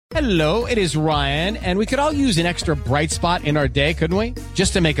Hello, it is Ryan, and we could all use an extra bright spot in our day, couldn't we?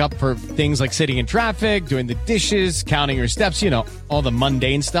 Just to make up for things like sitting in traffic, doing the dishes, counting your steps, all the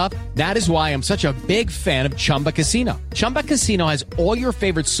mundane stuff. That is why I'm such a big fan of Chumba Casino. Chumba Casino has all your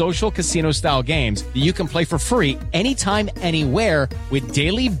favorite social casino-style games that you can play for free anytime, anywhere with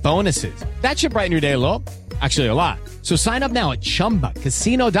daily bonuses. That should brighten your day a little. Actually, a lot. So sign up now at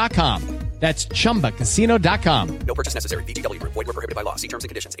ChumbaCasino.com. That's ChumbaCasino.com. No purchase necessary. VGW Group. Void where prohibited by law. See terms and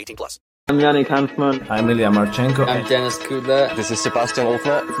conditions. 18+. I'm Yannick Hanfman. I'm Ilya Marchenko. I'm Dennis Kudla. This is Sebastian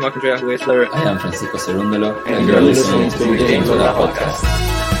Olfner. It's Marc-Andrea Whistler. I am Francisco Cerundolo. And you're listening to the Game to That podcast.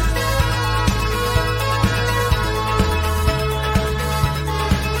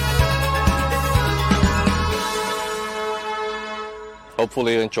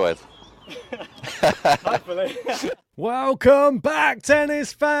 Hopefully you enjoy it. Hopefully. Welcome back,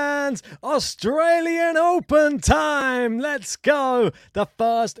 tennis fans! Australian Open time! Let's go! The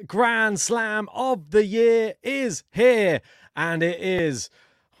first Grand Slam of the year is here. And it is,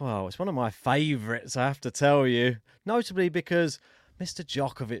 well, it's one of my favourites, I have to tell you. Notably because Mr.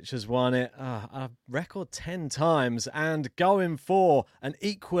 Djokovic has won it a record 10 times and going for an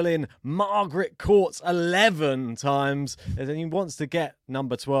equaling Margaret Court's 11 times. And he wants to get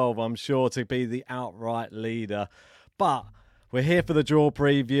number 12, I'm sure, to be the outright leader. But we're here for the draw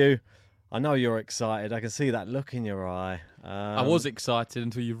preview. I know you're excited. I can see that look in your eye. I was excited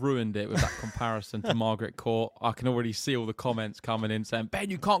until you ruined it with that comparison to Margaret Court. I can already see all the comments coming in saying, Ben,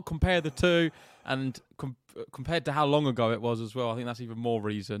 you can't compare the two. And compared to how long ago it was as well, I think that's even more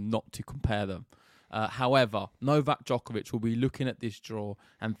reason not to compare them. However, Novak Djokovic will be looking at this draw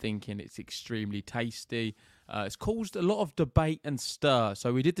and thinking it's extremely tasty. It's caused a lot of debate and stir.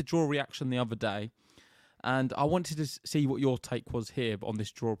 So we did the draw reaction the other day. And I wanted to see what your take was here on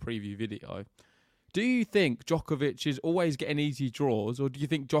this draw preview video. Do you think Djokovic is always getting easy draws, or do you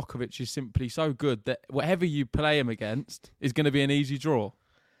think Djokovic is simply so good that whatever you play him against is going to be an easy draw?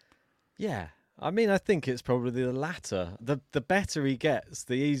 Yeah, I mean, I think it's probably the latter. The better he gets,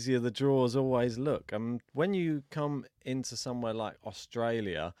 the easier the draws always look. When you come into somewhere like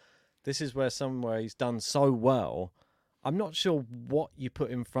Australia, this is somewhere he's done so well. I'm not sure what you put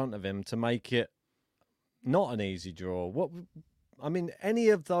in front of him to make it not an easy draw. Any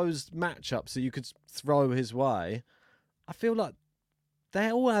of those matchups that you could throw his way, I feel like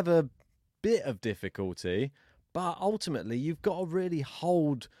they all have a bit of difficulty, but ultimately you've got to really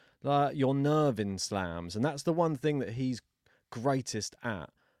hold your nerve in slams, and that's the one thing that he's greatest at.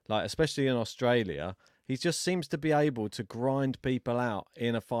 Especially in Australia, he just seems to be able to grind people out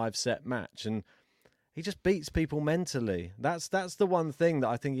in a 5-set match, and he just beats people mentally. That's the one thing that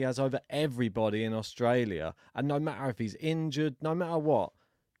I think he has over everybody in Australia. And no matter if he's injured, no matter what,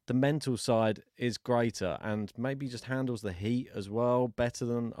 the mental side is greater, and maybe just handles the heat as well better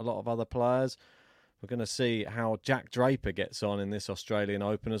than a lot of other players. We're going to see how Jack Draper gets on in this Australian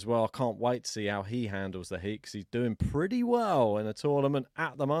Open as well. I can't wait to see how he handles the heat, because he's doing pretty well in a tournament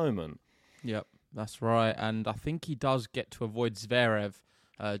at the moment. Yep, that's right. And I think he does get to avoid Zverev,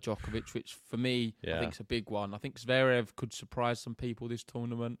 Djokovic, which for me, I think is a big one. I think Zverev could surprise some people this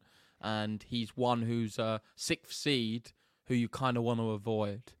tournament, and he's one who's a 6th seed who you kind of want to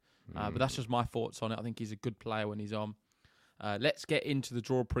avoid. But that's just my thoughts on it. I think he's a good player when he's on. Let's get into the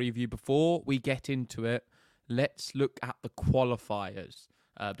draw preview. Before we get into it, let's look at the qualifiers,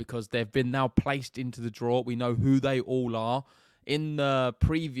 because they've been now placed into the draw. We know who they all are. In the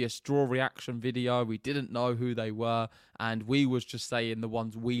previous draw reaction video, we didn't know who they were, and we was just saying the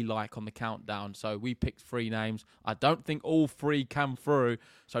ones we like on the countdown. So we picked 3 names. I don't think all 3 come through.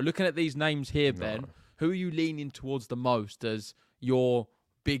 So looking at these names here, Ben, who are you leaning towards the most as your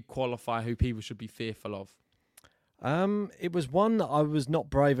big qualifier who people should be fearful of? It was one that I was not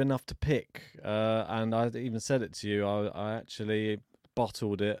brave enough to pick, and I even said it to you. I actually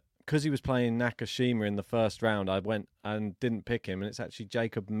bottled it. Because he was playing Nakashima in the first round, I went and didn't pick him, and it's actually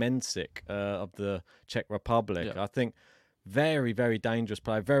Jacob Mensik of the Czech Republic. Yeah. I think very, very dangerous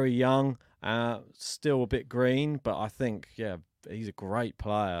player, very young, still a bit green, but I think, he's a great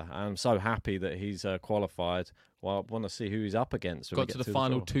player. I'm so happy that he's qualified. Well, I want to see who he's up against. Got to the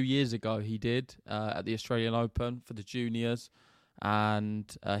final 2 years ago, he did, at the Australian Open for the juniors,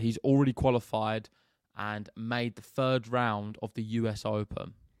 and he's already qualified and made the 3rd round of the US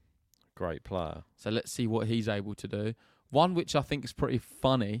Open. Great player. So let's see what he's able to do. One which I think is pretty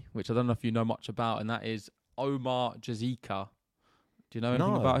funny, which I don't know if you know much about, and that is Omar Jazika. Do you know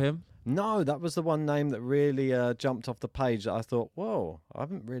anything about him? No, that was the one name that really jumped off the page that I thought, whoa, I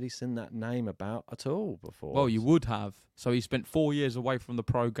haven't really seen that name about at all before. Well, you would have. So he spent 4 years away from the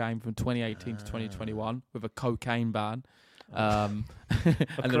pro game from 2018 to 2021 with a cocaine ban. and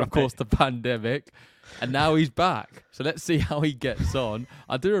then of course the pandemic, and now he's back. So let's see how he gets on.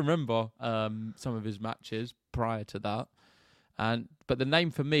 I do remember some of his matches prior to that, but the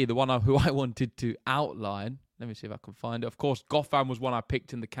name for me, the one who I wanted to outline. Let me see if I can find it. Of course, Goffin was one I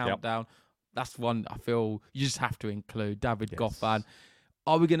picked in the countdown. Yep. That's one I feel you just have to include. David Goffin.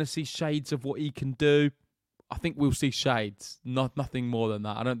 Are we going to see shades of what he can do? I think we'll see shades, nothing more than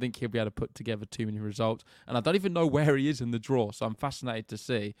that. I don't think he'll be able to put together too many results. And I don't even know where he is in the draw, so I'm fascinated to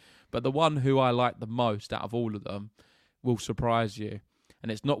see. But the one who I like the most out of all of them will surprise you.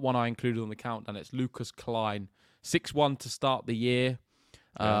 And it's not one I included on the countdown. It's Lucas Klein. 6-1 to start the year.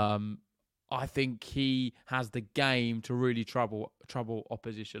 Yeah. I think he has the game to really trouble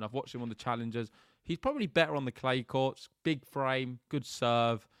opposition. I've watched him on the Challengers. He's probably better on the clay courts. Big frame, good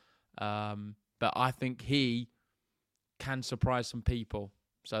serve. But I think he can surprise some people.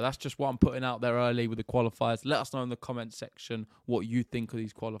 So that's just what I'm putting out there early with the qualifiers. Let us know in the comment section what you think of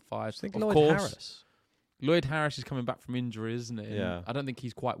these qualifiers. I think Lloyd Harris is coming back from injury, isn't he? Yeah. I don't think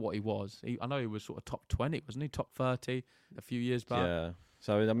he's quite what he was. I know he was sort of top 20, wasn't he? Top 30 a few years back. Yeah.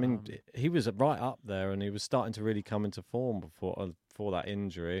 So, I mean, he was right up there and he was starting to really come into form before that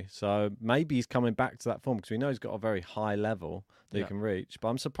injury. So maybe he's coming back to that form because we know he's got a very high level that he can reach. But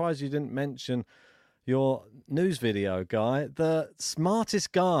I'm surprised you didn't mention your news video guy, the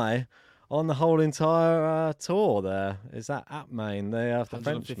smartest guy on the whole entire tour there. Is that Apmain, the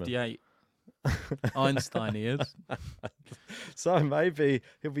Frenchman? 158. Einstein he is. So maybe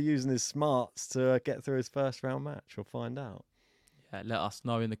he'll be using his smarts to get through his first round match. We'll find out. Let us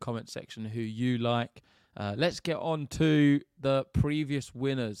know in the comment section who you like. Let's get on to the previous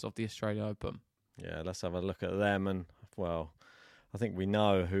winners of the Australian Open. Yeah, let's have a look at them. And, well, I think we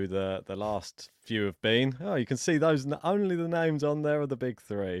know who the last few have been. Oh, you can see those. Only the names on there are the big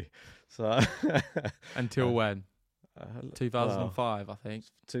three. So Until when? 2005, I think.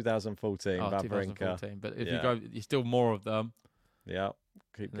 2014, Wawrinka. 2014. But if you go, you're still more of them. Yeah,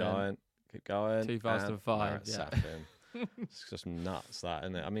 keep going. 2005, It's just nuts, that,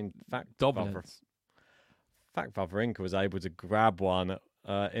 isn't it? I mean, dominance. Wawrinka was able to grab one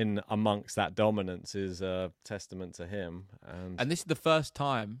in amongst that dominance is a testament to him. And this is the first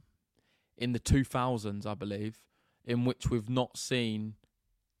time in the 2000s, I believe, in which we've not seen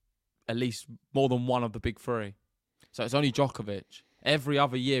at least more than one of the big three. So it's only Djokovic. Every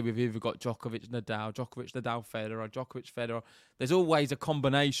other year we've either got Djokovic, Nadal, Federer, Djokovic, Federer. There's always a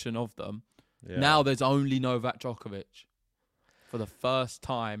combination of them. Yeah. Now there's only Novak Djokovic for the first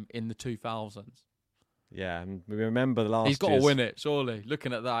time in the 2000s. Yeah, and we remember the last. He's got to win it, surely.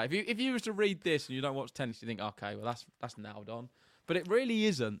 Looking at that, if you was to read this and you don't watch tennis, you think, okay, well that's nailed on. But it really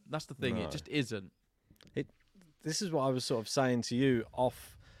isn't. That's the thing. No. It just isn't. This is what I was sort of saying to you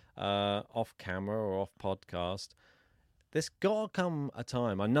off camera or off podcast. There's got to come a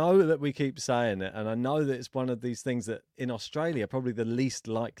time. I know that we keep saying it, and I know that it's one of these things that in Australia, probably the least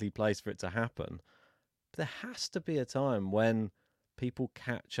likely place for it to happen. But there has to be a time when people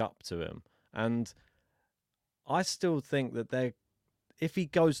catch up to him. And I still think that if he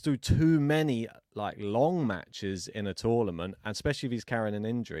goes through too many long matches in a tournament, and especially if he's carrying an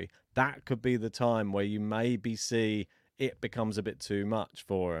injury, that could be the time where you maybe see it becomes a bit too much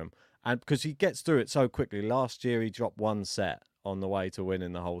for him. And because he gets through it so quickly. Last year, he dropped one set on the way to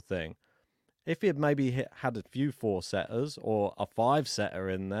winning the whole thing. If he had maybe had a few 4-setters or a 5-setter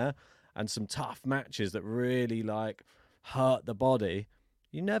in there and some tough matches that really hurt the body,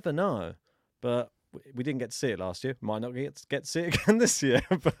 you never know. But we didn't get to see it last year. Might not get to see it again this year,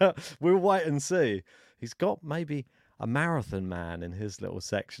 but we'll wait and see. He's got maybe a marathon man in his little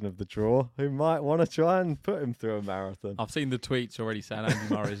section of the draw who might want to try and put him through a marathon. I've seen the tweets already saying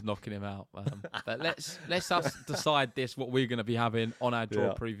Andy Murray's knocking him out. But let's us decide what we're going to be having on our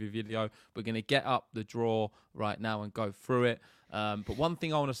draw preview video. We're going to get up the draw right now and go through it. But one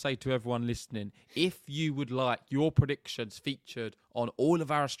thing I want to say to everyone listening, if you would like your predictions featured on all of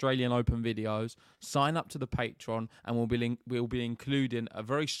our Australian Open videos, sign up to the Patreon and we'll be including a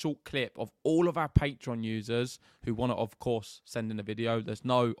very short clip of all of our Patreon users who want to, of course, send in a video. There's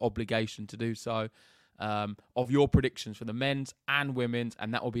no obligation to do so, of your predictions for the men's and women's,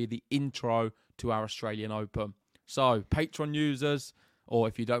 and that will be the intro to our Australian Open. So, Patreon users, or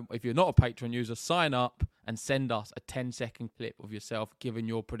if you're not a Patreon user, sign up and send us a 10-second clip of yourself giving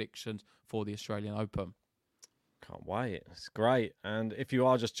your predictions for the Australian Open. Can't wait. It's great. And if you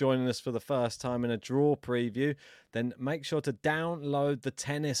are just joining us for the first time in a draw preview, then make sure to download the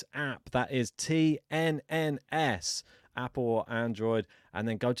tennis app. That is TNNS, Apple or Android, and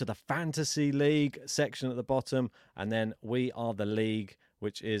then go to the Fantasy League section at the bottom, and then we are the league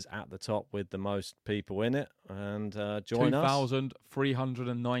which is at the top with the most people in it. And join us.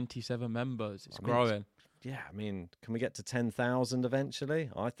 2,397 members. It's growing. Can we get to 10,000 eventually?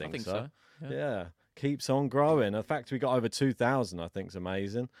 I think so. Yeah. Keeps on growing. The fact we got over 2,000, I think, is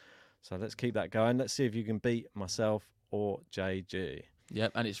amazing. So let's keep that going. Let's see if you can beat myself or JG.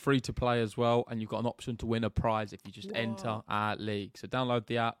 Yep, and it's free to play as well, and you've got an option to win a prize if you just enter our league. So download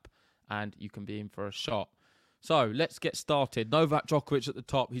the app, and you can be in for a shot. So let's get started. Novak Djokovic at the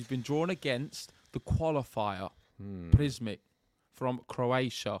top. He's been drawn against the qualifier, Prismic, from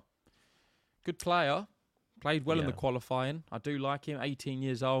Croatia. Good player. Played well in the qualifying. I do like him. 18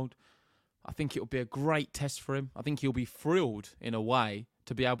 years old. I think it'll be a great test for him. I think he'll be thrilled, in a way,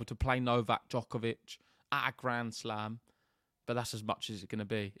 to be able to play Novak Djokovic at a Grand Slam. But that's as much as it's going to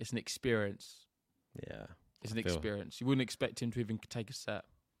be. It's an experience. Yeah. It's an experience. You wouldn't expect him to even take a set.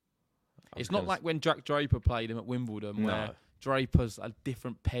 It's not like when Jack Draper played him at Wimbledon, where Draper's a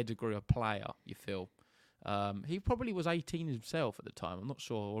different pedigree of player, you feel. He probably was 18 himself at the time. I'm not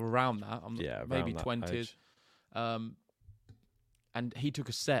sure. Or around that. Maybe 20s. And he took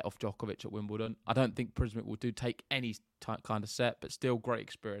a set off Djokovic at Wimbledon. I don't think Prismic will take any kind of set, but still great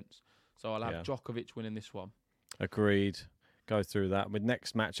experience. So I'll have Djokovic winning this one. Agreed. Go through that. The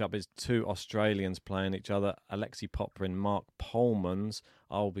next matchup is two Australians playing each other, Alexei Popyrin, Mark Polmans.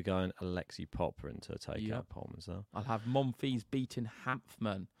 I'll be going Alexei Popyrin to take out Polmans, though. I'll have Monfils beating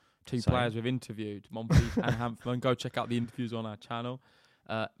Hanfmann. Two players we've interviewed, Monfils and Hanfmann. Go check out the interviews on our channel.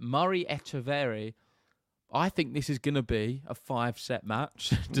 Murray Echeverry. I think this is going to be a 5-set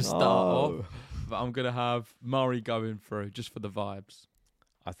match to start off. But I'm going to have Murray going through just for the vibes.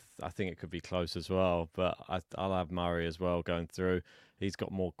 I think it could be close as well, but I'll have Murray as well going through. He's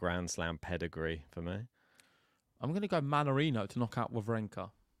got more Grand Slam pedigree for me. I'm going to go Mannarino to knock out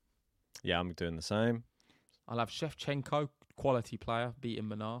Wawrinka. Yeah, I'm doing the same. I'll have Shevchenko, quality player, beating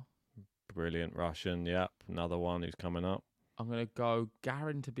Manar. Brilliant Russian, yep. Another one who's coming up. I'm going to go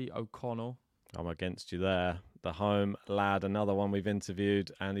Garin to beat O'Connell. I'm against you there. The home lad, another one we've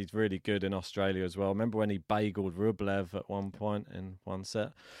interviewed, and he's really good in Australia as well. Remember when he bageled Rublev at one point in one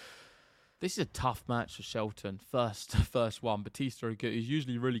set? This is a tough match for Shelton. First one. Batista Agut, he's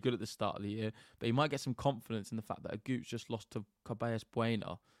usually really good at the start of the year, but he might get some confidence in the fact that Agut's just lost to Caballas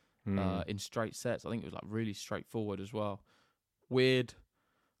Buena in straight sets. I think it was really straightforward as well. Weird.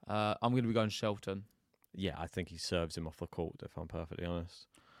 I'm going to be going Shelton. Yeah, I think he serves him off the court, if I'm perfectly honest.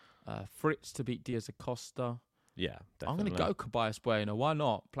 Fritz to beat Diaz Acosta. Yeah, definitely. I'm going to go Caballas Buena. Why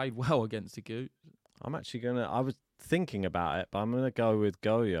not? Played well against Agut. I'm actually going to... I was thinking about it, but I'm going to go with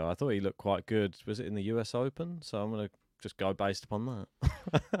Goya. I thought he looked quite good. Was it in the US Open? So I'm going to just go based upon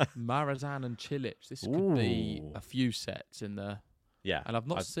that. Marazan and Cilic. This could be a few sets in there. Yeah. And I've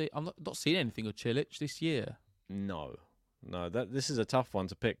not seen anything of Cilic this year. No. This is a tough one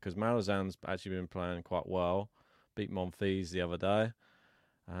to pick because Marazan's actually been playing quite well. Beat Monfils the other day.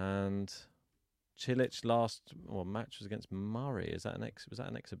 And Cilic last match was against Murray. Was that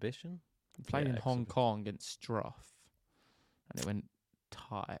an exhibition? Played in Hong Kong against Struff, and it went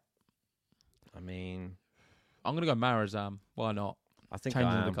tight. I mean, I'm gonna go Marazan. Why not? I think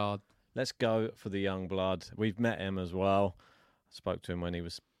changing the card. Let's go for the young blood. We've met him as well. I spoke to him when he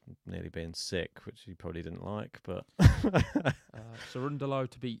was nearly being sick, which he probably didn't like. But Cerundolo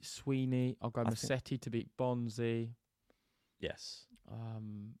to beat Sweeney. I'll go Massetti to beat Bonzi. Yes.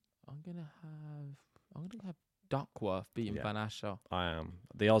 I'm gonna have Duckworth beating Van Ascher. I am.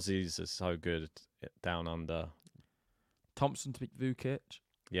 The Aussies are so good down under. Thompson to beat Vukic.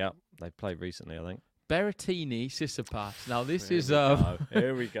 Yeah, they played recently, I think. Berrettini, Tsitsipas. Now this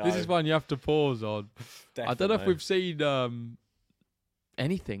Here we go. This is one you have to pause on. Definitely. I don't know if we've seen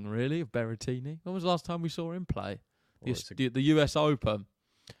anything really of Berrettini. When was the last time we saw him play? The US Open.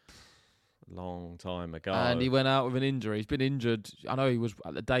 Long time ago. And he went out with an injury. He's been injured. I know he was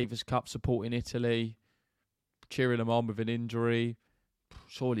at the Davis Cup supporting Italy, cheering him on with an injury.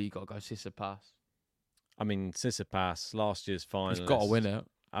 Surely you got to go Tsitsipas. I mean, Tsitsipas, last year's finalist. He's got to win it.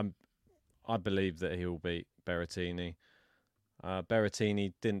 I believe that he will beat Berrettini.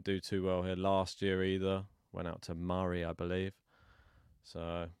 Berrettini didn't do too well here last year either. Went out to Murray, I believe.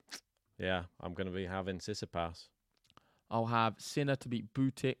 So, yeah, I'm going to be having Tsitsipas. I'll have Sinner to beat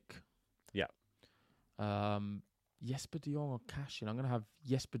Butik. Yeah. Jesper de Jong or Cashin. I'm going to have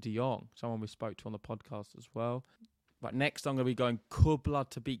Jesper de Jong, someone we spoke to on the podcast as well. Right, next I'm going to be going Kubler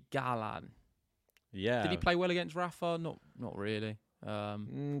to beat Galan. Yeah. Did he play well against Rafa? Not really.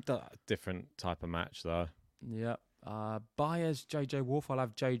 Different type of match, though. Yeah. Baez, JJ Wolf. I'll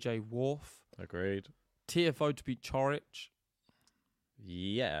have JJ Wolf. Agreed. TFO to beat Chorich.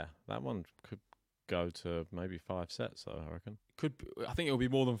 Yeah, that one could go to maybe 5 sets, though, I reckon. I think it'll be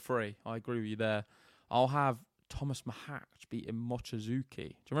more than 3. I agree with you there. I'll have Thomas Mahak beating Mochizuki. Do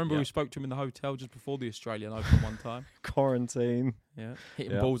you remember we spoke to him in the hotel just before the Australian Open one time? Quarantine. Yeah,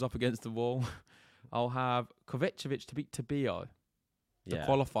 hitting balls up against the wall. I'll have Kovacevic to beat Tabio. The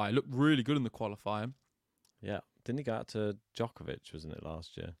qualifier. Looked really good in the qualifying. Yeah. Didn't he go out to Djokovic, wasn't it,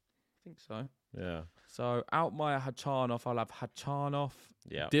 last year? I think so. Yeah. So Altmaier Hachanov, I'll have Hachanov.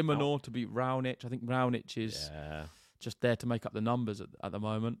 Yeah. Dimonor to beat Raonic. I think Raonic is just there to make up the numbers at the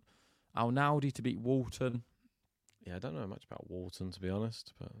moment. Alnaudi to beat Walton. Yeah, I don't know much about Walton, to be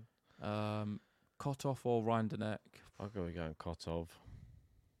honest. But Kotov or Rinderknecht. I'll go going Kotov.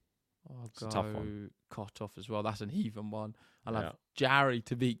 I'll go Kotov as well. That's an even one. I'll have Jarry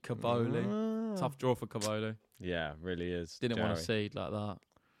to beat Cavoli. Tough draw for Cavoli. Yeah, really is. Didn't want to seed like that.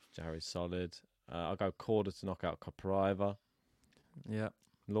 Jarry's solid. I'll go Korda to knock out Kopriva. Yeah.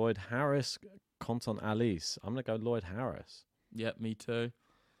 Lloyd Harris, Conton Alice. I'm going to go Lloyd Harris. Yep, me too.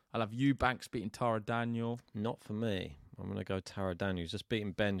 I'll have Eubanks beating Tara Daniel. Not for me. I'm going to go Tara Daniel. He's just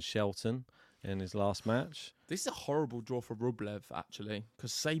beating Ben Shelton in his last match. This is a horrible draw for Rublev, actually,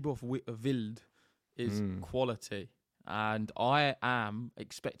 because Sabov Wild is quality, and I am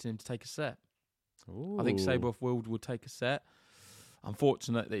expecting him to take a set. Ooh. I think Sabov Wild will take a set.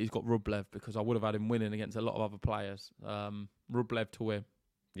 Unfortunate that he's got Rublev, because I would have had him winning against a lot of other players. Rublev to win.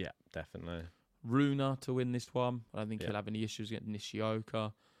 Yeah, definitely. Runa to win this one. I don't think he'll have any issues against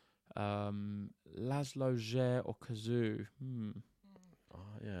Nishioka. Laszlo Zher or Kazoo. Oh,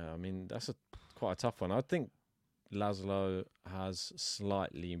 yeah, I mean, that's quite a tough one. I think Laszlo has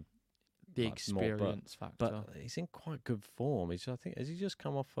slightly the experience factor. But he's in quite good form. Has he just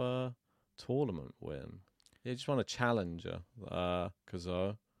come off a tournament win? He just won a challenger,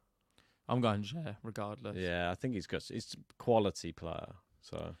 Kazoo. I'm going Zher, regardless. Yeah, I think he's good. He's a quality player.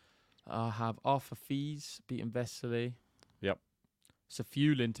 So I have Arthur Fees beating Vesely. Yep.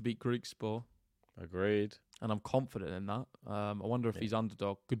 Safulin to beat Griekspoor. Agreed. And I'm confident in that. I wonder if he's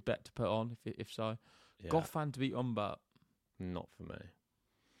underdog. Good bet to put on, if so. Yeah. Goffin to beat Umbert. Not for me.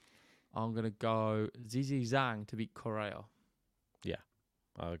 I'm going to go Zizi Zhang to beat Correa. Yeah,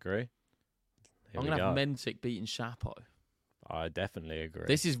 I agree. I'm going to have Mensik beating Shapo. I definitely agree.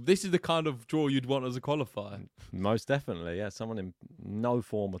 This is the kind of draw you'd want as a qualifier. Most definitely, yeah. Someone in no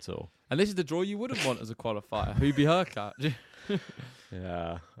form at all. And this is the draw you wouldn't want as a qualifier. Who'd be Hurkacz?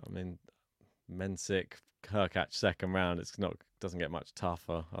 Yeah, I mean, Mensik, Hurkacz second round. Doesn't get much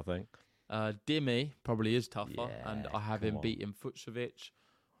tougher, I think. Dimi probably is tougher, and I have him beating Fucsovic.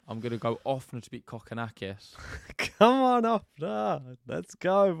 I'm going to go Offner to beat Kokkinakis. Come on, Offner. Let's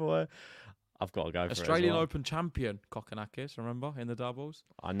go, boy. I've got to go for Australian Open champion, Kokkinakis, remember, in the doubles?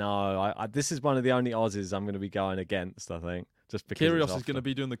 I know. this is one of the only Aussies I'm going to be going against, I think. Just because Kyrgios is going to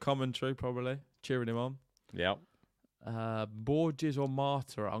be doing the commentary, probably, cheering him on. Yep. Borges or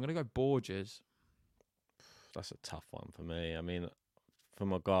Marta? I'm going to go Borges. That's a tough one for me. I mean, for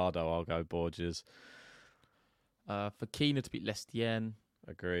Morgado, I'll go Borges. For Kina to beat Lestienne.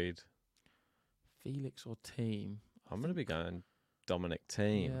 Agreed. Felix or Team? I'm going to be going Dominic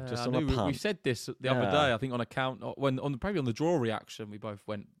Thiem. Yeah, just on a punt. We said this the other day, I think, on account probably on the draw reaction, we both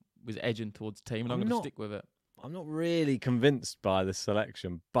was edging towards Thiem, and I'm going to stick with it. I'm not really convinced by this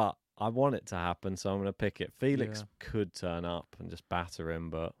selection, but I want it to happen, so I'm going to pick it. Felix could turn up and just batter him,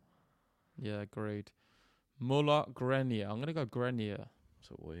 but yeah, agreed. Muller, Grenier. I'm going to go Grenier. It's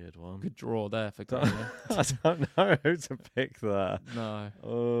a weird one. Good draw there for Grenier. I don't know who to pick there.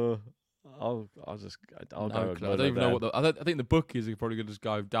 No. I'll go with Muller. I don't even know what I think the bookies are probably going to just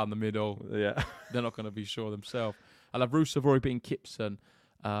go down the middle. Yeah. They're not going to be sure themselves. I'll have Rusevori beating Kipson.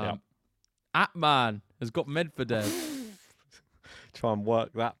 Atman has got Medvedev. Try and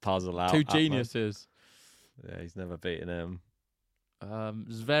work that puzzle out. Two geniuses. Yeah, he's never beaten him.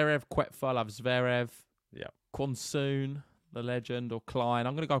 Zverev, Quetfa, I'll have Zverev. Yeah. Quansoon, the legend, or Klein.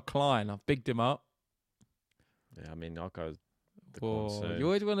 I'm going to go Klein. I've bigged him up. Yeah, I mean, I'll go the Quansoon. You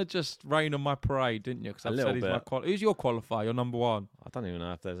always want to just rain on my parade, didn't you? Because I've said he's my who's your qualifier? Your number one? I don't even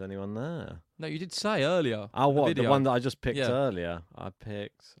know if there's anyone there. No, you did say earlier. Oh, what? The one that I just picked earlier? I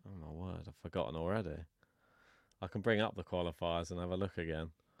picked... Oh, my word. I've forgotten already. I can bring up the qualifiers and have a look again.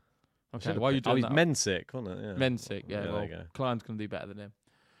 Okay, why are you doing that? He's Mensik, wasn't it? Yeah. Mensik, yeah. Well, Klein's going to do better than him.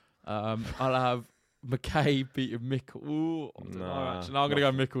 I'll have McKay beating Mikkel. Ooh, I'm going to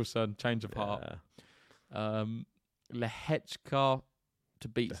go Mickelson. Change of heart. Lehechka to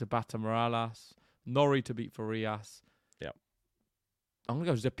beat Zapata Morales. Norrie to beat Farias. Yep. I'm going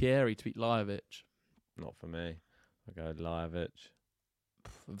to go Zepieri to beat Lajovic. Not for me. I'll go Lajovic.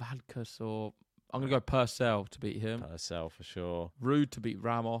 Valkas or... I'm going to go Purcell to beat him. Purcell for sure. Rude to beat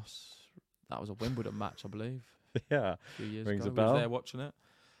Ramos. That was a Wimbledon match, I believe. Yeah. A few years Rings ago. a bell. We was there watching it.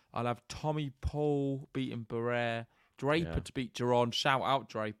 I'll have Tommy Paul beating Barrere. Draper to beat Giron. Shout out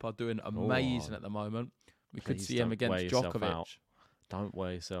Draper, doing amazing at the moment. We could Please see him don't against wear yourself Djokovic. out. Don't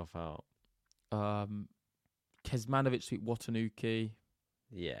wear yourself out. Kesmanovic to beat Watanuki.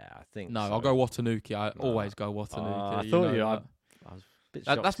 Yeah, I think No, so. I'll go Watanuki. I always go Watanuki. I you thought know you. I that. was a bit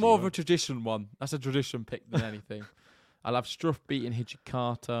shocked. That's more of a tradition one. That's a tradition pick than anything. I'll have Struff beating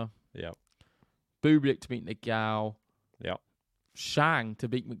Hijikata. Yep. Bublik to beat Nagao. Yep. Shang to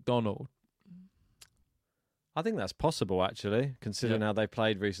beat McDonald. I think that's possible, actually, considering how they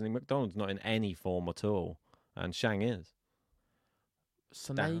played recently. McDonald's not in any form at all, and Shang is.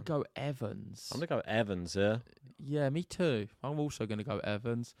 Sonego Evans. I'm going to go Evans here. Yeah, me too. I'm also going to go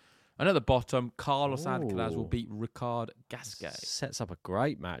Evans. And at the bottom, Carlos Alcaraz will beat Ricard Gasquet. Sets up a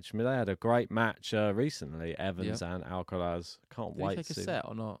great match. I mean, they had a great match recently, Evans and Alcaraz. Can't Did wait he take to a see set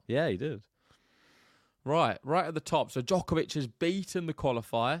or not? Yeah, he did. Right at the top. So Djokovic has beaten the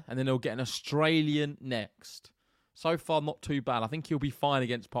qualifier, and then he'll get an Australian next. So far, not too bad. I think he'll be fine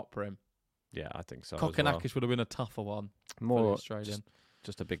against Popperin. Yeah, I think so. Kokkinakis would have been a tougher one. More for the Australian.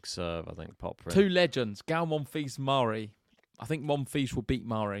 Just a big serve, I think. Popperin. Two legends, Gal Monfils, Murray. I think Monfils will beat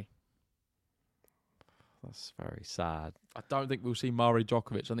Murray. That's very sad. I don't think we'll see Murray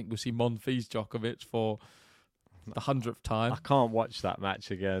Djokovic. I think we'll see Monfils Djokovic for the 100th time. I can't watch that match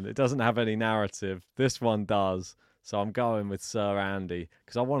again. It doesn't have any narrative. This one does. So I'm going with Sir Andy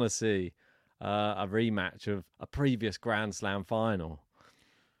because I want to see a rematch of a previous Grand Slam final.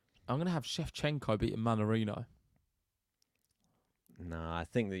 I'm going to have Shevchenko beating Manarino. No, I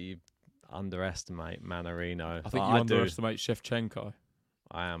think that you underestimate Manarino. I think you underestimate Shevchenko.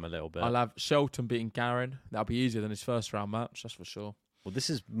 I am a little bit. I'll have Shelton beating Garin. That'll be easier than his first round match, that's for sure. Well, this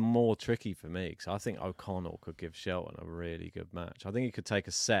is more tricky for me because I think O'Connell could give Shelton a really good match. I think he could take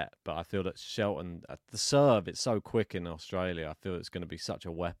a set, but I feel that Shelton, the serve, it's so quick in Australia. I feel it's going to be such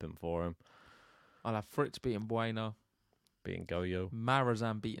a weapon for him. I'll have Fritz beating Bueno. Beating Goyo.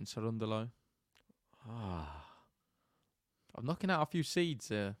 Marazan beating Cerundolo. I'm knocking out a few seeds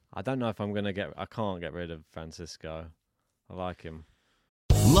here. I don't know if I'm going to I can't get rid of Francisco. I like him.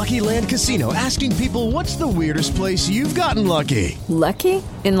 Lucky Land Casino, asking people, what's the weirdest place you've gotten lucky? Lucky?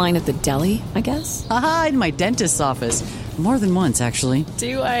 In line at the deli, I guess? Aha, in my dentist's office. More than once, actually.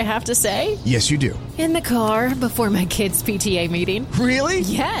 Do I have to say? Yes, you do. In the car before my kids' PTA meeting. Really?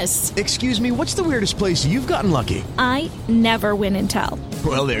 Yes. Excuse me, what's the weirdest place you've gotten lucky? I never win and tell.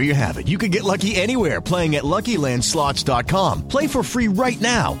 Well, there you have it. You can get lucky anywhere, playing at LuckyLandSlots.com. Play for free right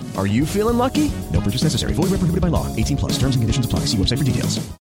now. Are you feeling lucky? No purchase necessary. Void where prohibited by law. 18+. Terms and conditions apply. See website for details.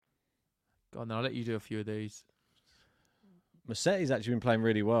 God, no, I'll let you do a few of these. Massetti's actually been playing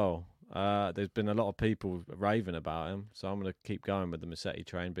really well. There's been a lot of people raving about him, so I'm going to keep going with the Massetti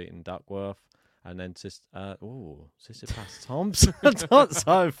train, beating Duckworth. And then Tsitsipas Thompson. Not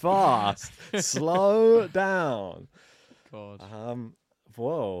so fast. Slow down. God.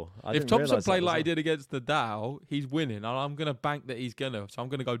 Whoa. If Thompson played like he did against Nadal, he's winning. And I'm going to bank that he's going to. So I'm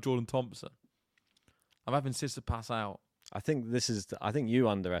going to go Jordan Thompson. I'm having Tsitsipas out. I think you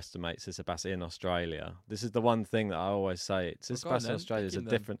underestimate Tsitsipas in Australia. This is the one thing that I always say. Tsitsipas in Australia is a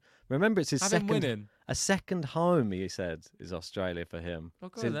different. Remember, it's his second home. He said is Australia for him.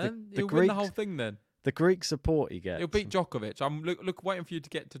 Okay, then he'll win the whole thing. Then the Greek support he gets. He'll beat Djokovic. I'm waiting for you to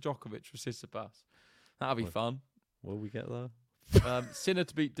get to Djokovic for Tsitsipas. That'll be fun. Will we get there? Sinner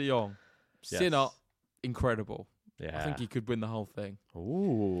to beat De Jong. Yes. Sinner, incredible. Yeah, I think he could win the whole thing.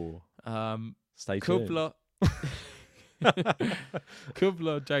 Ooh. Stay Kubler.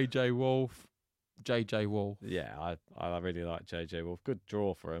 Kubler, JJ Wolf. JJ Wolf. Yeah, I really like JJ Wolf. Good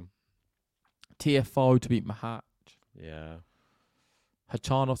draw for him. TFO to beat Mahat. Yeah.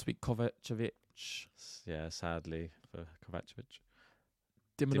 Hachanov to beat Kovacevic. Yeah, sadly for Kovacevic.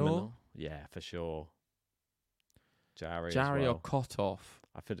 Dimonor? Yeah, for sure. Jarry as or well. Kotov.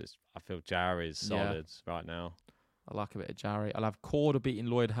 I feel Jarry's solid right now. I like a bit of Jarry. I'll have Korda beating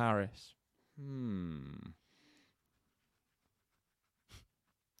Lloyd Harris.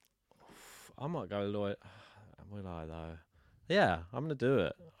 I might go Lloyd. Will I though? Yeah, I'm gonna do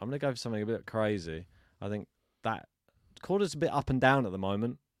it. I'm gonna go for something a bit crazy. I think that Korda's a bit up and down at the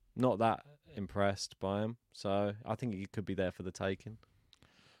moment. Not that impressed by him, so I think he could be there for the taking.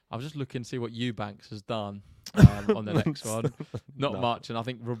 I was just looking to see what Eubanks has done on the next one. Not much, and I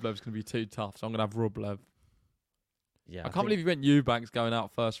think Rublev's going to be too tough, so I'm going to have Rublev. Yeah, I can't believe you went Eubanks going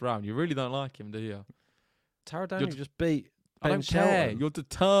out first round. You really don't like him, do you? Taradona just beat I Ben don't care. Shelton. You're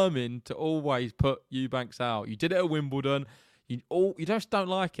determined to always put Eubanks out. You did it at Wimbledon. You just don't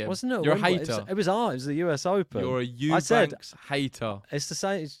like him. Wasn't it? You're a hater. It was the US Open. You're a Eubanks hater. It's the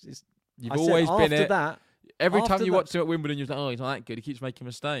same. You've always been after it. that. Every time After you that- watch him at Wimbledon, you're like, oh, he's not that good. He keeps making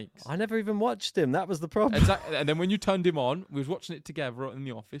mistakes. I never even watched him. That was the problem. Exactly. And then when you turned him on, we was watching it together in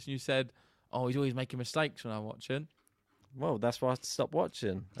the office, and you said, oh, he's always making mistakes when I'm watching. Well, that's why I stopped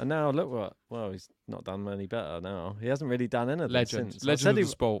watching. And now look what. Well, he's not done any better now. He hasn't really done anything Legend. since. Legend of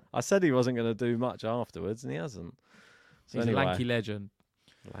the sport. I said he wasn't going to do much afterwards, and he hasn't. So He's anyway, a lanky legend.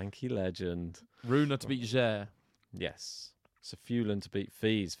 Lanky legend. Runa to beat Zer. Yes. So Fulan to beat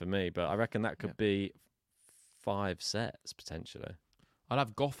Fees for me, but I reckon that could be 5 sets potentially. I'd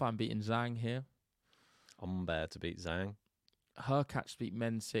have Goffin beating Zhang here. Umber to beat Zhang. Hurkacz to beat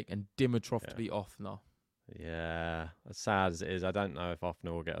Mensik and Dimitrov to beat Offner. Yeah, as sad as it is, I don't know if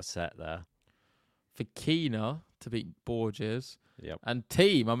Offner will get a set there. Fakina to beat Borges. Yep. And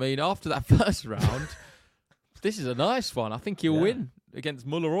Team, I mean, after that first round, this is a nice one. I think he'll win against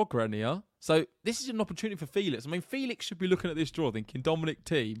Muller or Grenier. So this is an opportunity for Felix. I mean, Felix should be looking at this draw thinking Dominic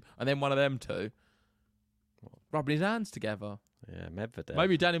Team and then one of them two rubbing his hands together. Yeah, Medvedev.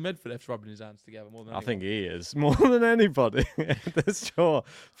 Maybe Daniel Medvedev's rubbing his hands together more than I anyone. think he is more than anybody. That's sure.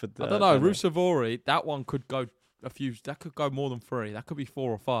 I don't know. Rusevori, that one could go a few. That could go more than 3. That could be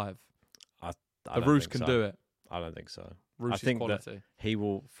 4 or 5. The Rus can do it. I don't think so. Rus I think quality. that he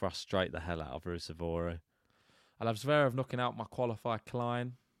will frustrate the hell out of Rusevori. I'll have Zverev knocking out my qualifier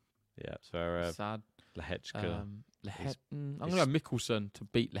Klein. Yeah, Zverev. Sad. Lehechka. I'm going to have Mikkelsen to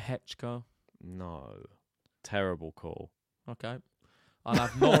beat Lehechka. No. Terrible call. Okay. I'll have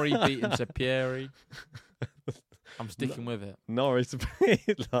Nori beating Zepieri. I'm sticking with it. Norris to beat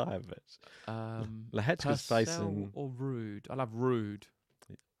Lajovic. Lehechka's Purcell facing... or Rude? I'll have Rude.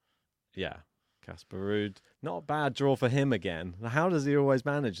 Yeah. Casper Ruud. Not a bad draw for him again. How does he always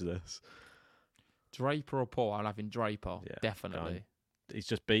manage this? Draper or Paul? I'm having Draper. Yeah, definitely. He's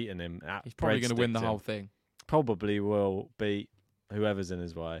just beaten him. He's probably going to win the whole thing. Probably will beat whoever's in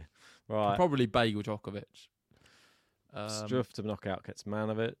his way. Right. Probably Bagel Djokovic. Struff to knock out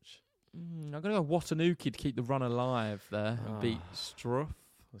Kecmanovic. I'm going to go Watanuki to keep the run alive there and beat Struff.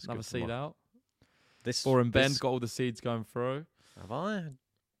 Another seed out. Foreign Bend got all the seeds going through. Have I?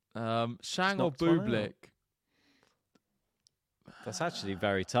 Shang or Bublik? That's actually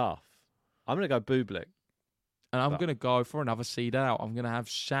very tough. I'm going to go Bublik. And I'm going to go for another seed out. I'm going to have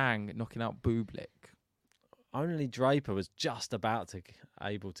Shang knocking out Bublik. Only Draper was just about to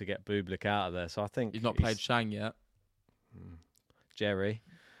able to get Bublik out of there, so I think he's not played Shang yet. Jerry.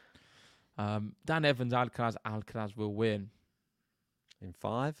 Dan Evans, Alcaraz will win. In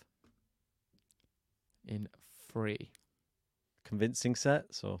 5? In 3. Convincing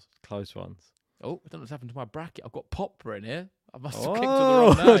sets or close ones? Oh, I don't know what's happened to my bracket. I've got Popper in here. I must have clicked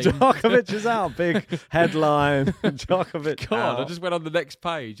on the wrong name. Djokovic is out. Big headline. Djokovic God, out. I just went on the next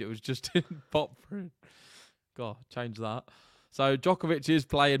page. It was just in Popper. God, change that. So Djokovic is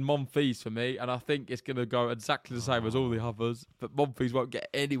playing Monfils for me, and I think it's going to go exactly the same as all the others. But Monfils won't get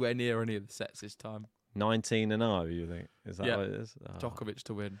anywhere near any of the sets this time. 19-0, you think? Is that what it is? Oh. Djokovic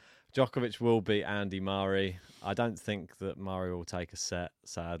to win. Djokovic will beat Andy Murray. I don't think that Murray will take a set,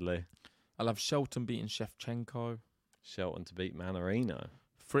 sadly. I'll have Shelton beating Shevchenko. Shelton to beat Manarino.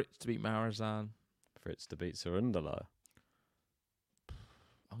 Fritz to beat Marizan. Fritz to beat Cerundolo.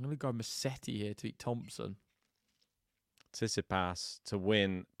 I'm going to go Massetti here to beat Thompson. Tsitsipas to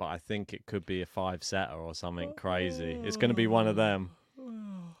win, but I think it could be a 5-setter or something crazy. It's going to be one of them.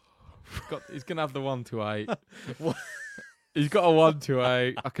 He's going to have the 1-8. He's got a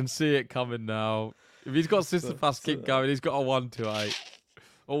 1-8. I can see it coming now. If he's got Tsitsipas keep going, he's got a 1-8.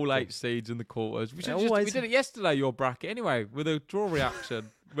 All 8 seeds in the quarters. We did it yesterday, your bracket, anyway, with a draw reaction.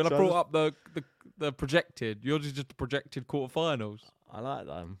 When I brought up the projected, yours is just the projected quarterfinals. I like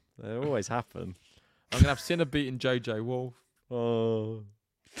them. They always happen. I'm going to have Sinner beating JJ Wolf. Oh.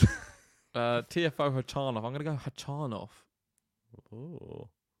 TFO Hachanov. I'm going to go Hachanov. Oh.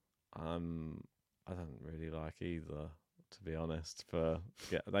 I don't really like either, to be honest.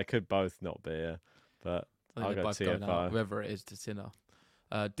 They could both not be here, but I'll go TFO. Whoever it is to Sinner.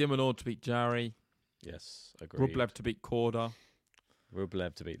 Dimonor to beat Jari. Yes, agreed. Rublev to beat Korda.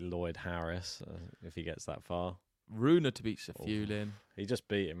 Rublev to beat Lloyd Harris, if he gets that far. Runa to beat Safulin. He just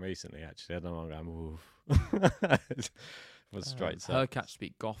beat him recently, actually. I don't know. I'm going, oof. It was straight set. Hurkacz to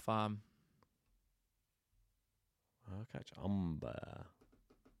beat Gotham. Hurkacz Umber.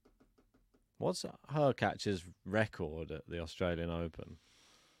 What's Hurkacz's record at the Australian Open?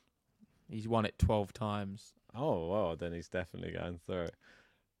 He's won it 12 times. Oh, well, then he's definitely going through.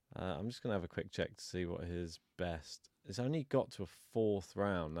 I'm just going to have a quick check to see what his best. It's only got to a 4th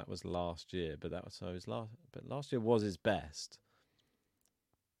round. That was last year, but last year was his best.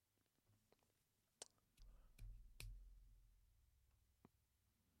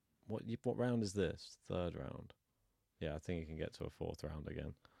 What round is this? Third round. Yeah, I think he can get to a fourth round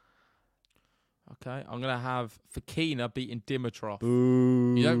again. Okay, I'm going to have Fokina beating Dimitrov.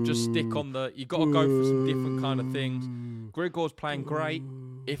 Boo. You don't just stick on the... You got to go for some different kind of things. Grigor's playing great.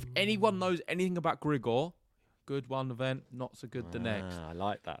 If anyone knows anything about Grigor, good one event, not so good the next. I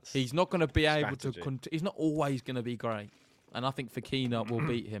like that. He's not going to be strategy. able to... He's not always going to be great. And I think Fokina will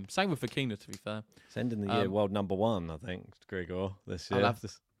beat him. Same with Fokina, to be fair. He's ending the year world number 1, I think, Grigor, this year. I'll have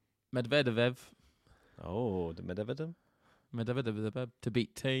Medvedev. Oh, the Medvedev? Medvedev to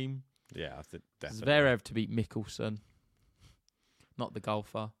beat Team. Yeah, I think definitely. Zverev to beat Mickelson. Not the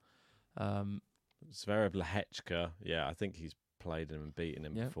golfer. Zverev Lehechka. Yeah, I think he's played him and beaten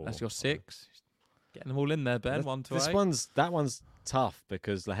him before. That's your 6. Getting them all in there, Ben. 1 to 8. That one's tough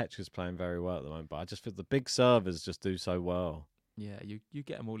because Lehechka's playing very well at the moment, but I just feel the big servers just do so well. Yeah, you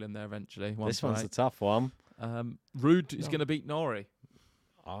get them all in there eventually. This one's a tough one. Rude is going to beat Norrie.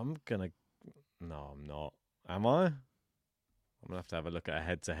 No, I'm not. Am I? I'm going to have a look at a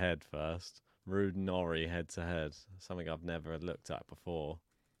head-to-head first. Rude Norrie head-to-head. Something I've never looked at before.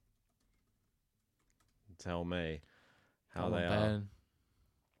 Tell me how they are. Ben.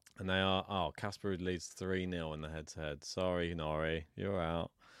 And they are... Casper Ruud leads 3-0 in the head-to-head. Sorry, Norrie. You're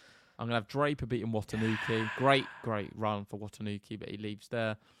out. I'm going to have Draper beating Watanuki. Great run for Watanuki, but he leaves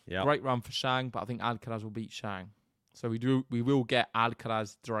there. Yep. Great run for Shang, but I think Alcaraz will beat Shang. So we will get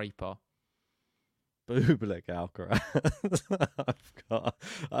Alcaraz Draper. Bublik Alcaraz.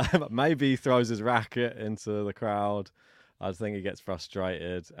 Maybe he throws his racket into the crowd. I think he gets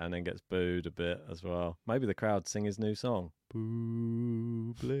frustrated and then gets booed a bit as well. Maybe the crowd sing his new song.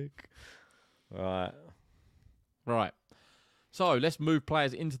 Bublik. Right. So let's move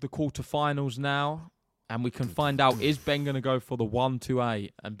players into the quarterfinals now. And we can find out, is Ben going to go for the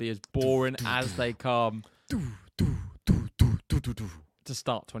 1-8 and be as boring as they come to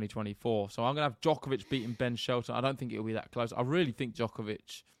start 2024. So I'm going to have Djokovic beating Ben Shelton. I don't think it'll be that close. I really think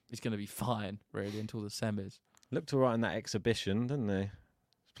Djokovic is going to be fine, really, until the semis. Looked all right in that exhibition, didn't he?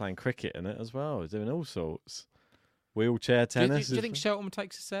 He's playing cricket in it as well. He's doing all sorts. Wheelchair tennis. Do you think Shelton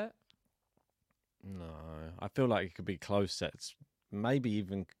takes a set? No. I feel like it could be close sets. Maybe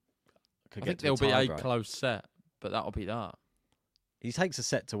even could get to there'll be a break. close set, but that'll be that. He takes a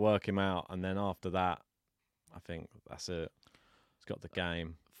set to work him out, and then after that, I think that's it. He's got the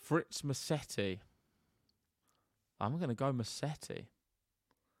game. Fritz Massetti. I'm going to go Massetti.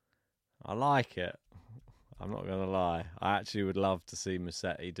 I like it. I'm not going to lie. I actually would love to see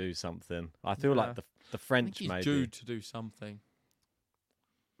Massetti do something. I feel like the French I think he's due to do something.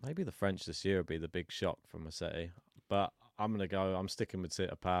 Maybe the French this year would be the big shock for Massetti. But I'm going to go. I'm sticking with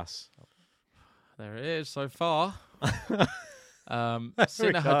Tsitsipas. There it is so far. Sinner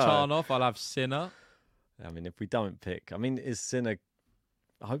Khachanov. I'll have Sinner. I mean, if we don't pick... is Sinner...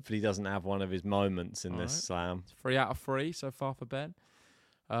 Hopefully he doesn't have one of his moments in this slam. 3 out of 3 so far for Ben.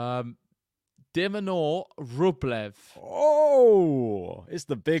 Dimonor Rublev. Oh! It's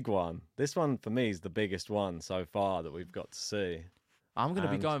the big one. This one, for me, is the biggest one so far that we've got to see. I'm going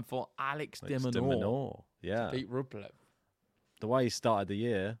to be going for Alex de Minaur. Yeah. To beat Rublev. The way he started the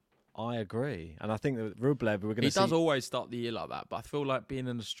year, I agree. And I think that Rublev, we're going to see... He does always start the year like that, but I feel like being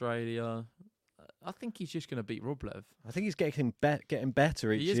in Australia... I think he's just going to beat Rublev. I think he's getting better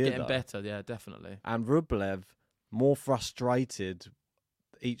each year. He is getting better, yeah, definitely. And Rublev, more frustrated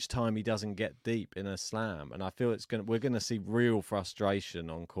each time he doesn't get deep in a slam. And I feel we're going to see real frustration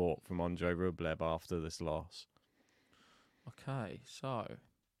on court from Andrei Rublev after this loss. Okay, so...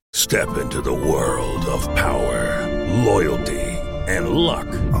 Step into the world of power, loyalty, and luck.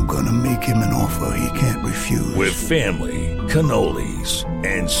 I'm going to make him an offer he can't refuse. With family, cannolis,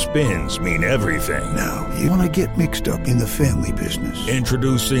 and spins mean everything. Now, you want to get mixed up in the family business.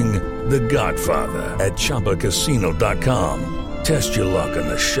 Introducing The Godfather at ChumbaCasino.com. Test your luck in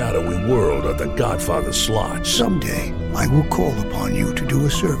the shadowy world of The Godfather slot. Someday, I will call upon you to do a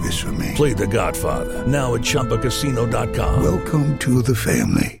service for me. Play The Godfather, now at ChumbaCasino.com. Welcome to the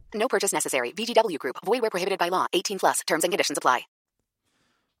family. No purchase necessary. VGW Group. Void where prohibited by law. 18+. Terms and conditions apply.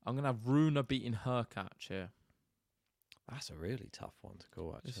 I'm going to have Runa beating Hurkacz here. That's a really tough one to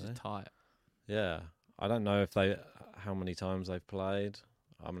call, actually. This is tight. Yeah. I don't know how many times they've played.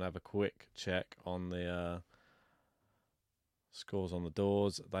 I'm going to have a quick check on the scores on the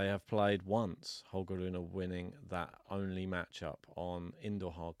doors. They have played once. Holger Rune winning that only matchup on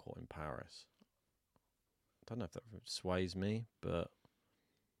indoor hardcourt in Paris. I don't know if that sways me, but...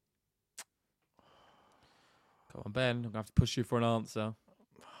 Come on, Ben. I'm going to have to push you for an answer.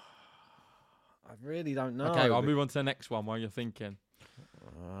 I really don't know. Okay, I'll move on to the next one while you're thinking.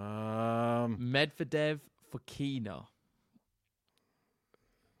 Medvedev Fokina.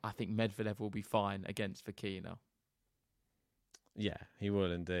 I think Medvedev will be fine against Fokina. Yeah, he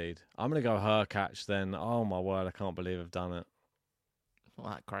will indeed. I'm going to go Hurkacz then. Oh, my word, I can't believe I've done it. Not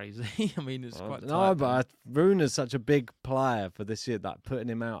that crazy. I mean, it's quite No, tight. but Runa's such a big player for this year that putting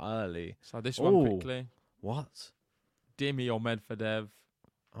him out early. So this one quickly. What? Dimi or Medvedev?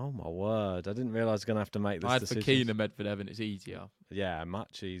 Oh, my word. I didn't realise I was going to have to make this I had decision. Fokina, Medvedev, and it's easier. Yeah,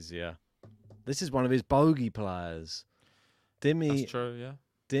 much easier. This is one of his bogey players. Dimi. That's true, yeah.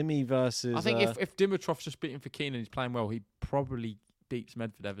 Dimi versus... I think if Dimitrov's just beating Fokina and he's playing well, he probably beats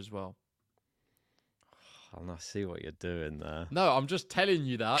Medvedev as well. I see what you're doing there. No, I'm just telling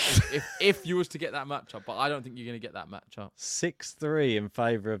you that if you was to get that matchup, but I don't think you're going to get that matchup. 6-3 in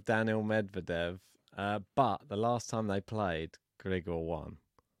favour of Daniil Medvedev, but the last time they played, Grigor won.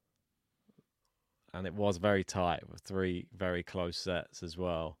 And it was very tight with 3 very close sets as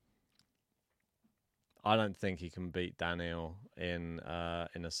well. I don't think he can beat Daniil in a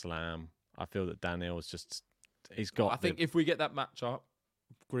slam. I feel that Daniil's just... He's got... I think if we get that matchup,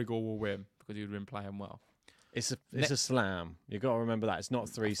 Grigor will win because he'd been playing well. It's a slam. You've got to remember that. It's not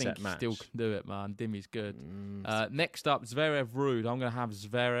a 3-set match. Still can do it, man. Dimi's good. Next up, Zverev Ruud. I'm going to have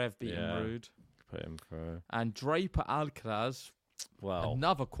Zverev beating Ruud. Put him through. And Draper Alcaraz. Well,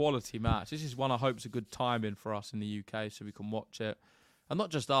 another quality match. This is one I hope's a good timing for us in the UK so we can watch it. And not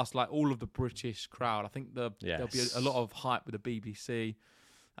just us, like all of the British crowd. I think there'll be a lot of hype with the BBC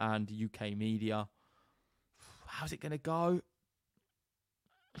and UK media. How's it going to go?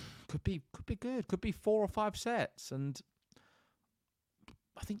 Could be good. Could be 4 or 5 sets, and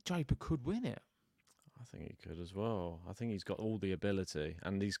I think Draper could win it. I think he could as well. I think he's got all the ability,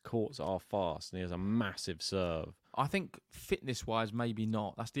 and these courts are fast, and he has a massive serve. I think fitness-wise, maybe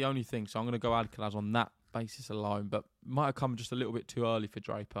not. That's the only thing. So I'm going to go Alcaraz on that basis alone, but might have come just a little bit too early for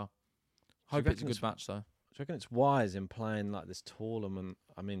Draper. Hope it's a good match, though. Do you reckon it's wise in playing like this tournament?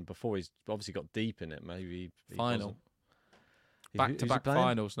 I mean, before he's obviously got deep in it, maybe he final. Back-to-back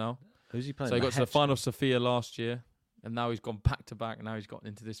finals now. Who's he playing? So he got to the final Sofia last year, and now he's gone back-to-back, and now he's gotten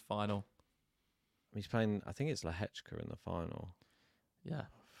into this final. He's playing, I think it's Lehechka in the final. Yeah,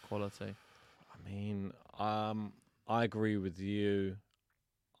 quality. I mean, I agree with you.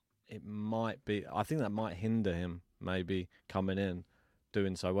 It might be, I think that might hinder him maybe coming in,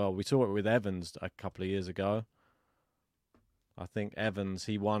 doing so well. We saw it with Evans a couple of years ago. I think Evans,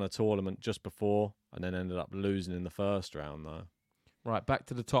 he won a tournament just before and then ended up losing in the first round though. Right, back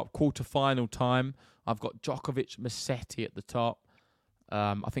to the top. Quarter-final time. I've got Djokovic, Musetti at the top.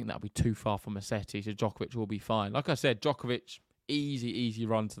 I think that'll be too far for Musetti, so Djokovic will be fine. Like I said, Djokovic, easy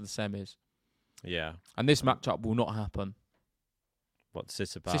run to the semis. Yeah. And this matchup will not happen. What,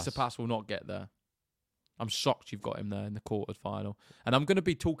 Tsitsipas? Tsitsipas will not get there. I'm shocked you've got him there in the quarters final. And I'm going to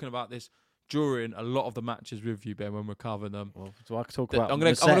be talking about this during a lot of the matches with you, Ben, when we're covering them. Well, do I talk about I'm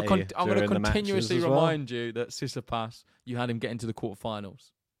going to continuously continuously remind you that Tsitsipas, you had him get into the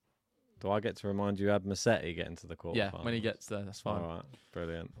quarterfinals. Do I get to remind you had Musetti get into the quarterfinals? Yeah, when he gets there, that's fine. All right,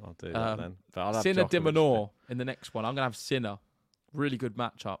 brilliant. I'll do that then. But I'll have Sinner Djokovic Dimonor in the next one. I'm going to have Sinner. Really good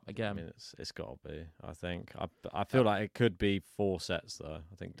matchup again. I mean, it's got to be. I think. I feel like it could be 4 sets though.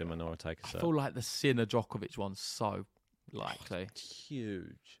 I think Dimonor will take a set. I feel like the Sinner Djokovic one's so likely. It's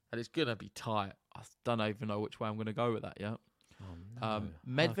huge, and it's gonna be tight. I don't even know which way I'm gonna go with that yet. Oh, no.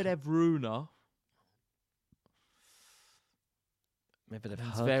 Medvedev Runa. Medvedev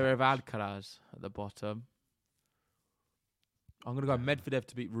Zverev Alcaraz at the bottom. I'm gonna go Medvedev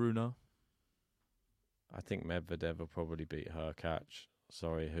to beat Runa. I think Medvedev will probably beat Hurkacz.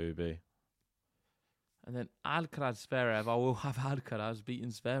 Sorry, Hubie. And then Alcaraz Zverev. I will have Alcaraz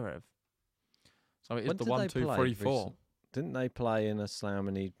beating Zverev. So it is the 1, 2, 3, 4. Didn't they play in a slam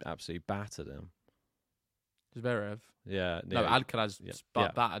and he absolutely battered him? Zverev? Yeah. No, Alcaraz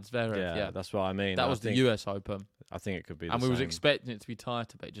battered Zverev. Yeah, that's what I mean. That was the US Open. I think it could be the same. same. And we was expecting it to be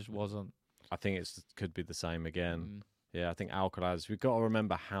tighter, but it just wasn't. I think it could be the same again. Yeah, I think Alcaraz, we've got to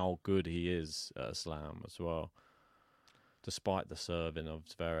remember how good he is at a slam as well, despite the serving of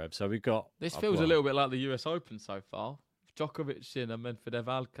Zverev. So we've got... This feels a little bit like the US Open so far. Djokovic, Sinner, Medvedev,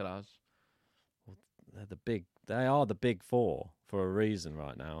 Alcaraz. Well, they are the big 4 for a reason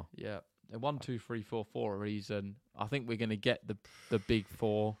right now. Yeah, they're 1, 2, 3, 4 for a reason. I think we're going to get the big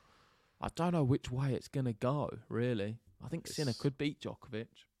 4. I don't know which way it's going to go, really. I think Sinner could beat Djokovic.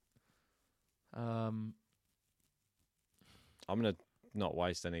 I'm going to not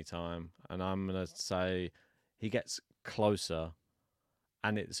waste any time, and I'm going to say he gets closer,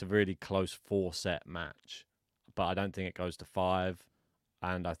 and it's a really close 4-set match. But I don't think it goes to 5,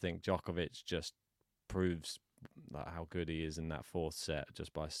 and I think Djokovic just proves how good he is in that 4th set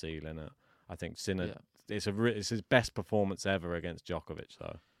just by sealing it. I think Sinner, it's his best performance ever against Djokovic,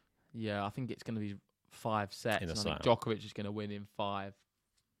 though. Yeah, I think it's going to be 5 sets. In a I think set. Djokovic is going to win in 5.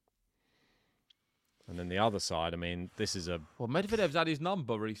 And then the other side, I mean, this is a... Well, Medvedev's had his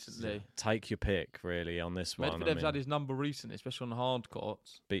number recently. Take your pick, really, on this one. Medvedev's had his number recently, especially on the hard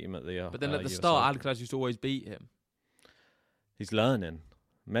courts. Beat him at the But then at the US start, Open. Alcaraz used to always beat him. He's learning.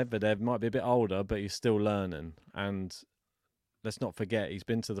 Medvedev might be a bit older, but he's still learning. And let's not forget, he's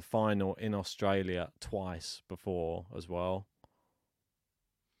been to the final in Australia twice before as well.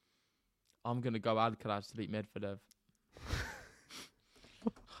 I'm going to go Alcaraz to beat Medvedev.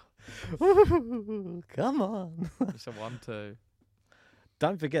 Come on. It's a 1-2.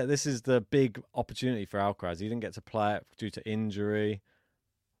 Don't forget, this is the big opportunity for Alcaraz. He didn't get to play it due to injury.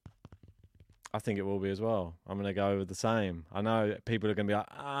 I think it will be as well. I'm going to go with the same. I know people are going to be like,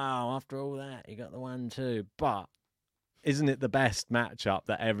 oh, after all that, you got the 1-2. But isn't it the best matchup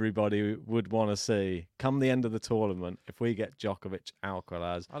that everybody would want to see come the end of the tournament if we get Djokovic,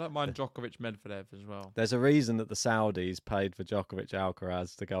 Alcaraz? I don't mind Djokovic, Medvedev as well. There's a reason that the Saudis paid for Djokovic,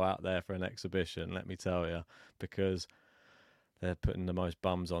 Alcaraz to go out there for an exhibition, let me tell you, because they're putting the most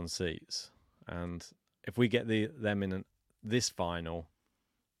bums on seats. And if we get them in this final,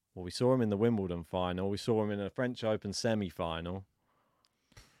 well, we saw him in the Wimbledon final, we saw him in a French Open semi-final.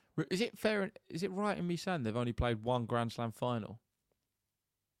 Is it fair? Is it right in me saying they've only played one Grand Slam final?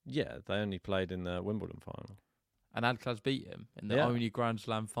 Yeah, they only played in the Wimbledon final. And Alcaraz beat him in the only Grand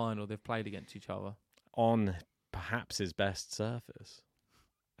Slam final they've played against each other. On perhaps his best surface.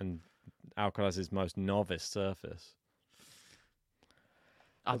 And Alcaraz's most novice surface.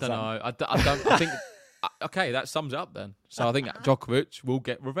 I don't know. I don't. I think. Okay, that sums it up then. So I think Djokovic will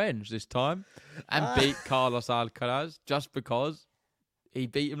get revenge this time and beat Carlos Alcaraz just because he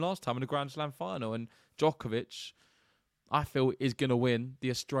beat him last time in the Grand Slam final. And Djokovic, I feel, is going to win the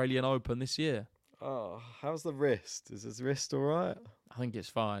Australian Open this year. Oh, how's the wrist? Is his wrist all right? I think it's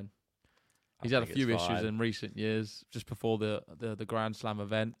fine. He's had a few issues in recent years, just before the Grand Slam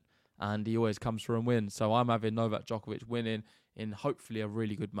event, and he always comes through and wins. So I'm having Novak Djokovic winning in hopefully a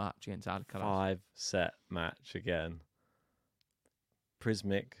really good match against Alcaraz. 5-set match again.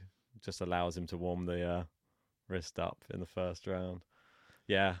 Prismic just allows him to warm the wrist up in the first round.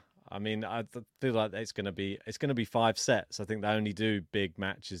 Yeah, I mean, I feel like it's going to be 5 sets. I think they only do big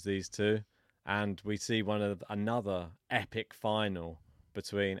matches, these two, and we see another epic final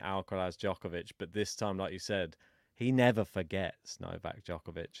between Alcaraz Djokovic. But this time, like you said, he never forgets, Novak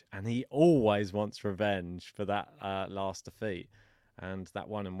Djokovic, and he always wants revenge for that last defeat. And that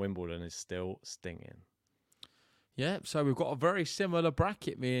one in Wimbledon is still stinging. Yeah, so we've got a very similar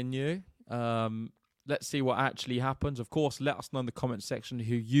bracket, me and you. Let's see what actually happens. Of course, let us know in the comment section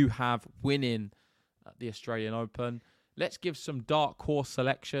who you have winning at the Australian Open. Let's give some dark horse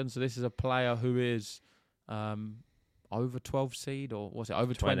selections. So this is a player who is over 12 seed, or was it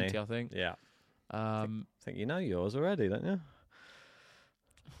over 20 I think. Yeah. I think you know yours already, don't you?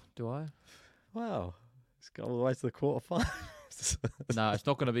 Do I? Wow. It's got all the way to the quarterfinals. No, it's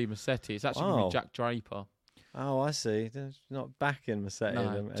not going to be Musetti. It's actually going to be Jack Draper. Oh, I see. They're not backing Musetti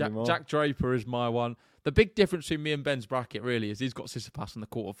anymore. Jack Draper is my one. The big difference between me and Ben's bracket really is he's got Tsitsipas in the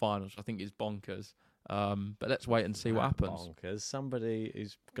quarterfinals, which I think is bonkers. But let's wait and see what happens. Bonkers. Somebody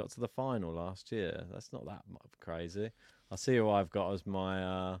who's got to the final last year. That's not that crazy. I'll see who I've got as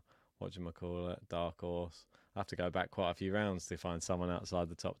my... dark horse. I have to go back quite a few rounds to find someone outside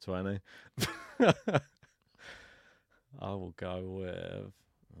the top 20. I will go with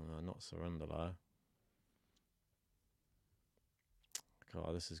not Cerundolo.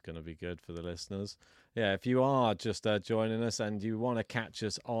 God, this is going to be good for the listeners. Yeah, if you are just joining us and you want to catch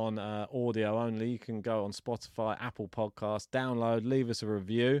us on audio only, you can go on Spotify, Apple Podcasts, download, leave us a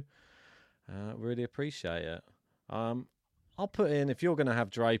review. Really appreciate it. I'll put in, if you're going to have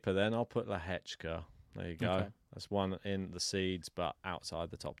Draper, then I'll put Lehechka. There you go. Okay. That's one in the seeds, but outside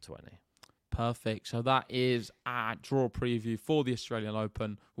the top 20. Perfect. So that is our draw preview for the Australian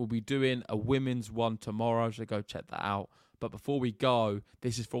Open. We'll be doing a women's one tomorrow, so go check that out. But before we go,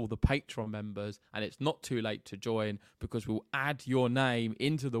 this is for all the Patreon members, and it's not too late to join because we'll add your name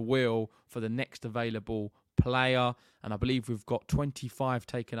into the wheel for the next available player. And I believe we've got 25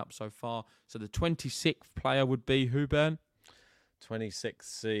 taken up so far. So the 26th player would be who, Ben? 26th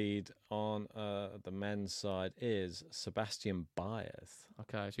seed on the men's side is Sebastian Baez.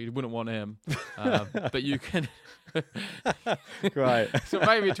 Okay, so you wouldn't want him, but you can... Great. So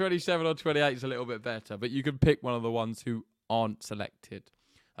maybe 27 or 28 is a little bit better, but you can pick one of the ones who aren't selected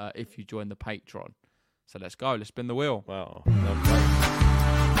if you join the Patreon. So let's go. Let's spin the wheel. Well,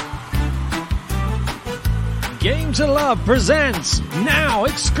 Game to Love presents, now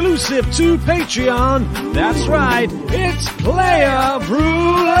exclusive to Patreon. That's right, it's Player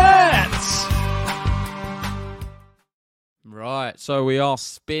Roulette. Right, so we are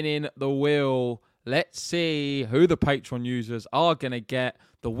spinning the wheel. Let's see who the Patreon users are going to get.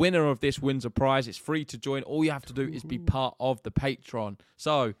 The winner of this wins a prize. It's free to join. All you have to do is be part of the Patreon.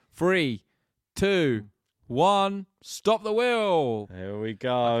 So, 3, 2, 1, stop the wheel. Here we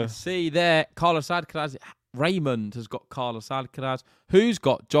go. I can see there, Carlos Alcaraz. Raymond has got Carlos Alcaraz. Who's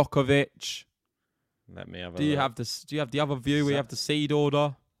got Djokovic? Let me have a Do you look. have the other view where you have the seed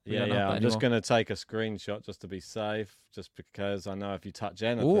order? Yeah. I'm just going to take a screenshot just to be safe, just because I know if you touch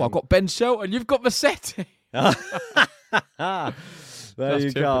anything. Oh, I've got Ben Shelton. You've got Musetti. There you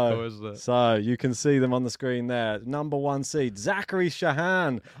typical, go. isn't it? So you can see them on the screen there. Number 1 seed, Zachary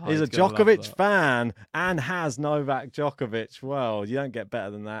Shahan, is a he's gonna love Djokovic that. fan and has Novak Djokovic. Well, you don't get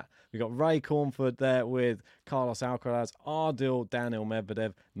better than that. We've got Ray Cornford there with Carlos Alcaraz, Ardil, Daniil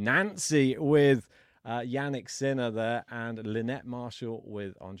Medvedev, Nancy with Yannick Sinner there, and Lynette Marshall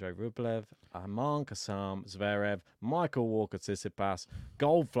with Andrei Rublev, Arman Kassam, Zverev, Michael Walker Tsitsipas,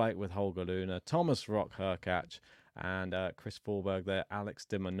 Goldflake with Holger Luna, Thomas Rock Hurkacz, and Chris Forberg there, Alex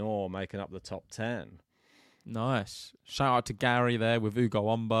de Minaur making up the top 10. Nice. Shout out to Gary there with Ugo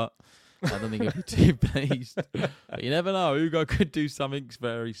Umbert. I don't think he'll be too pleased. But you never know. Ugo could do something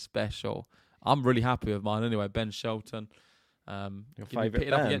very special. I'm really happy with mine anyway. Ben Shelton. Your Pick favourite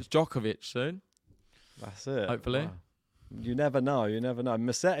it up Ben? against Djokovic soon. That's it. Hopefully. Wow. You never know.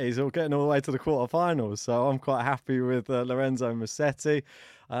 Musetti's all getting all the way to the quarterfinals, so I'm quite happy with Lorenzo Musetti.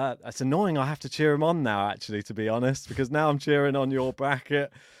 It's annoying I have to cheer him on now, actually, to be honest, because now I'm cheering on your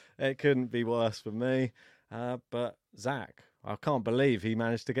bracket. It couldn't be worse for me. But Zach, I can't believe he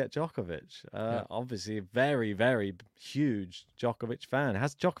managed to get Djokovic. Obviously, a very, very huge Djokovic fan.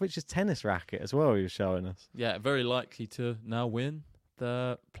 Has Djokovic's tennis racket as well, he was showing us. Yeah, very likely to now win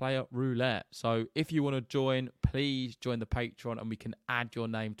the Player Roulette. So if you want to join, please join the Patreon and we can add your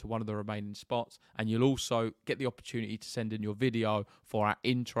name to one of the remaining spots. And you'll also get the opportunity to send in your video for our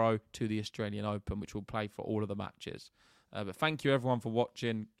intro to the Australian Open, which will play for all of the matches. But thank you everyone for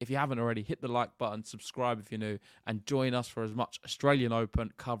watching. If you haven't already, hit the like button, subscribe if you're new, and join us for as much Australian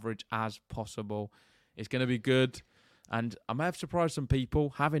Open coverage as possible. It's going to be good. And I may have surprised some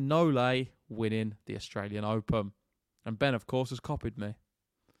people having Nole winning the Australian Open. And Ben, of course, has copied me.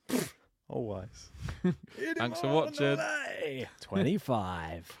 Always. Thanks for watching.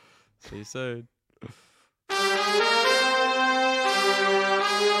 25. See you soon.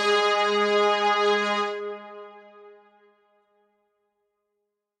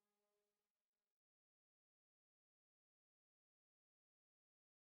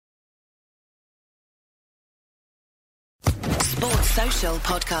 Sports Social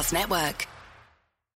Podcast Network.